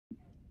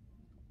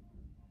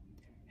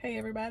Hey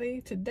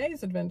everybody,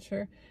 today's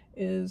adventure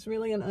is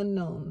really an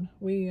unknown.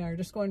 We are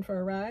just going for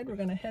a ride. We're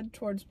going to head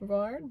towards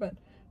Brevard, but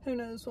who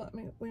knows what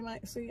we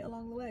might see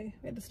along the way.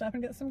 We had to stop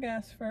and get some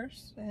gas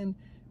first, and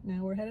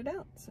now we're headed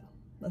out. So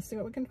let's see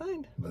what we can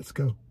find. Let's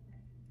go.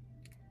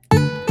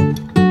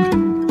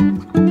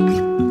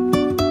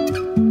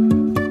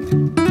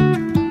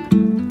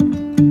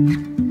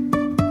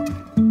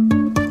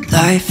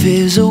 Life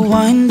is a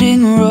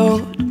winding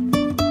road,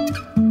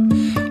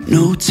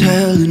 no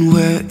telling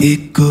where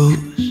it goes.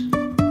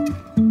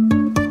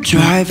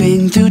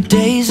 Driving through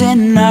days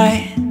and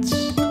nights,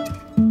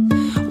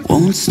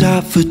 won't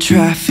stop for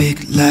traffic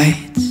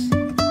lights.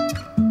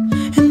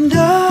 And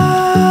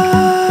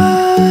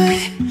I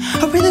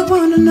really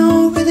wanna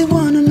know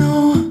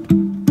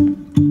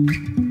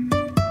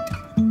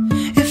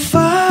if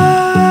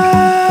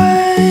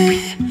I'll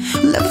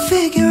ever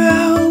figure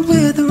out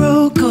where the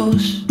road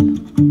goes.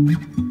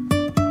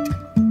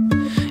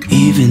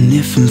 Even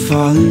if I'm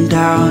falling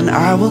down,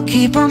 I will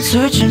keep on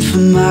searching for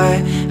my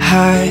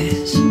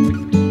highs.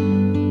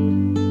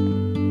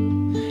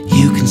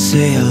 You can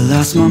say I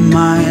lost my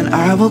mind,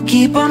 I will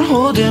keep on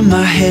holding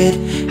my head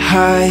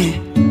high,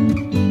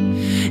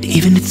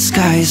 even if the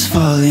sky is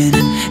falling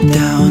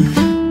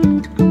down.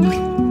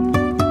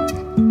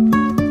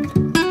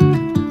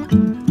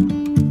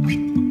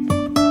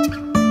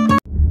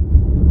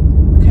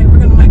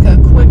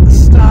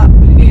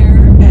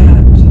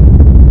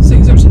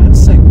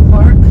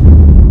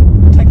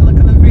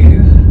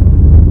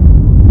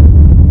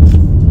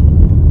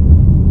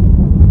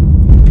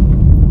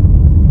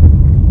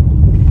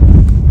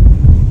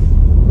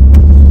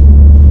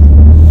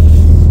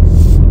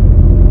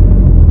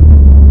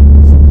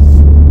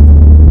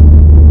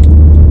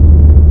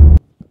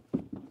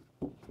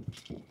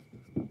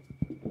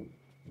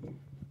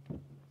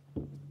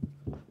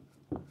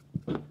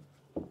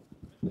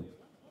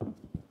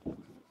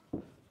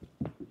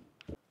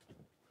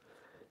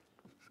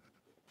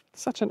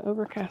 Such an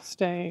overcast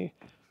day.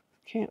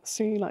 Can't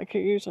see like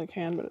you usually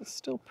can, but it's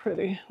still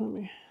pretty. Let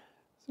me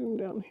zoom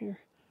down here.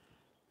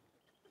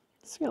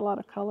 See a lot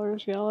of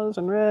colors, yellows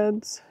and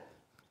reds.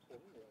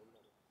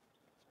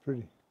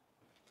 Pretty.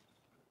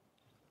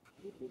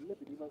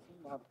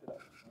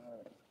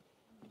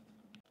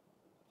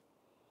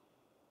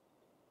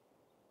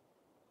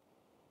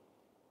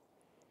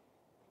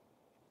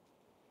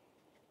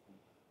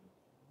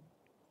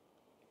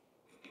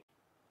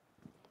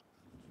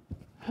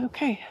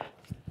 Okay.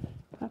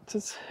 That's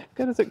as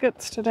good as it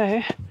gets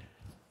today. So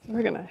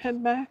we're gonna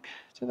head back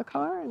to the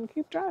car and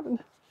keep driving.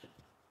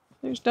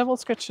 There's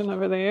Devil's Kitchen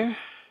over there,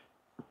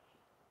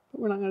 but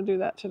we're not gonna do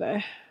that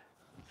today.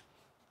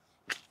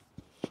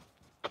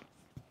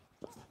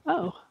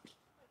 Oh,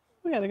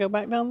 we gotta go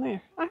back down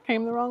there. I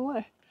came the wrong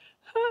way.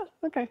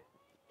 Okay.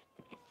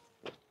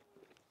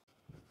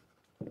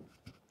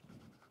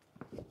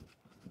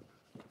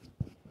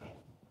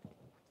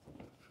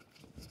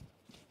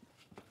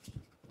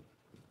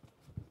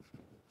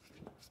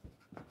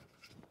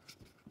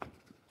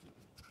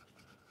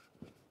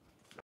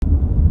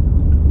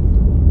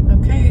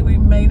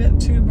 Made it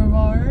to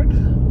Brevard,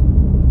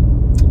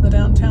 the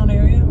downtown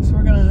area, so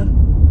we're gonna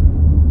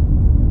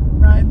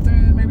ride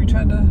through, maybe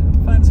try to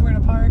find somewhere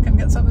to park and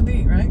get something to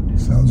eat, right?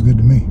 Sounds good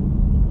to me.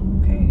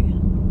 Okay.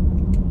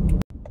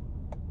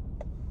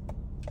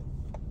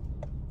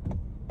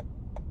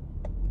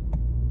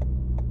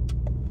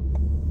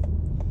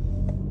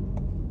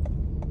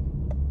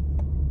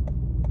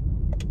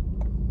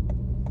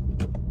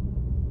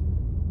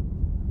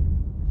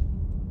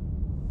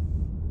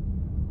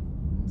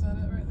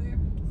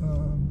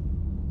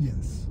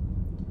 Yes.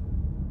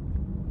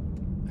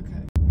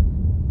 Okay.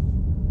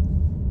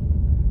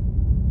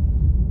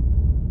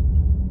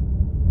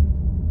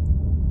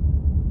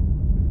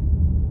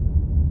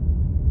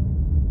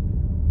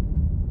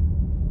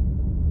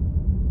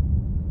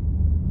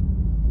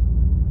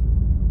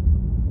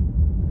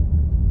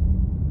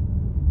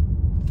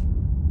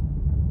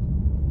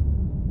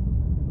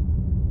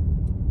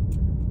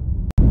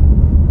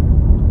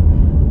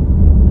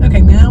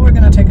 Okay, now we're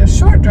going to take a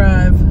short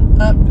drive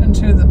up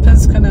into the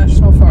Pisgah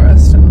National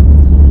Forest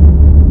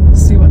and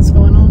see what's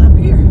going on up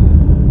here.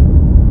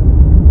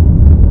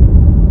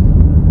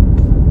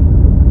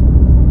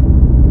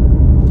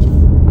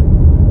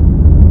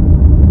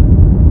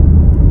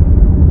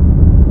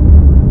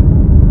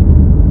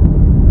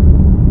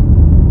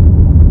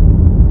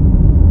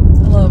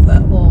 I love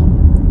that little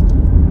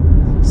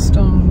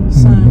stone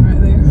sign right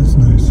there. That's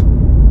nice.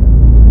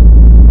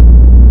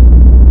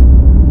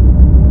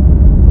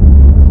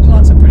 There's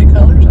lots of pretty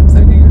colors up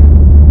there here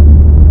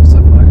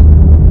so far.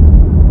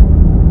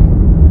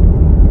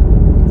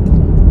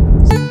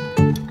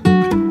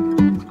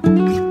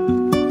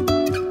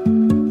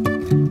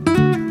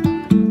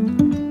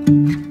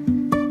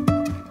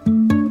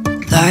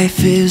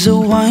 Life is a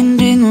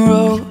winding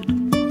road,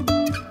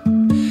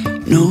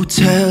 no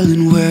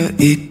telling where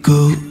it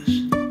goes.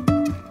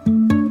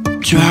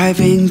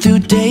 Driving through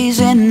days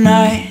and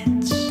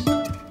nights,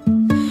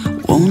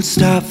 won't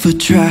stop for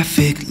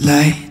traffic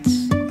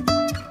lights.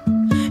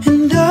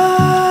 And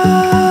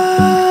I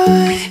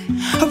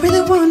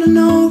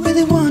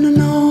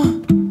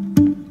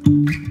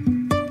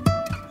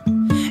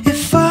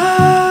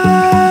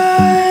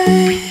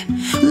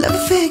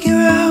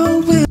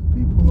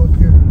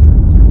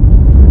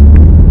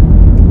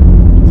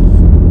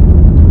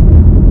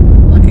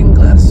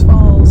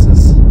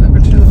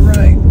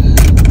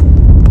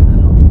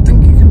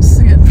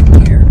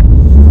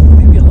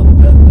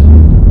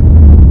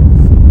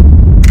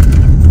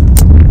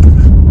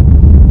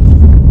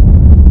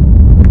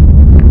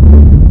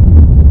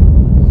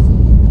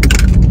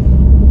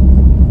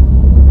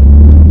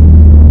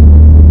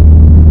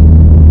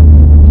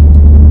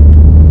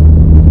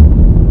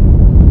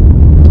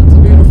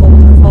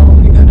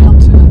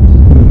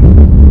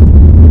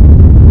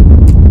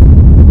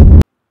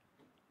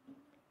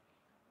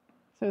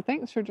So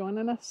thanks for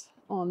joining us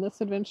on this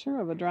adventure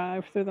of a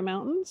drive through the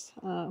mountains.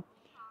 The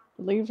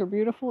leaves are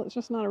beautiful. It's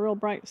just not a real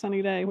bright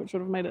sunny day, which would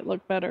have made it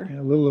look better.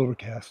 Yeah, a little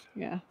overcast.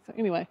 Yeah. So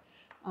anyway,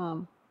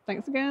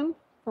 thanks again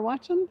for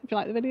watching. If you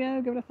like the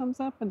video, give it a thumbs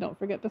up and don't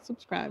forget to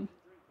subscribe.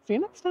 See you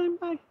next time.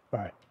 Bye.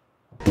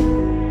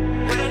 Bye.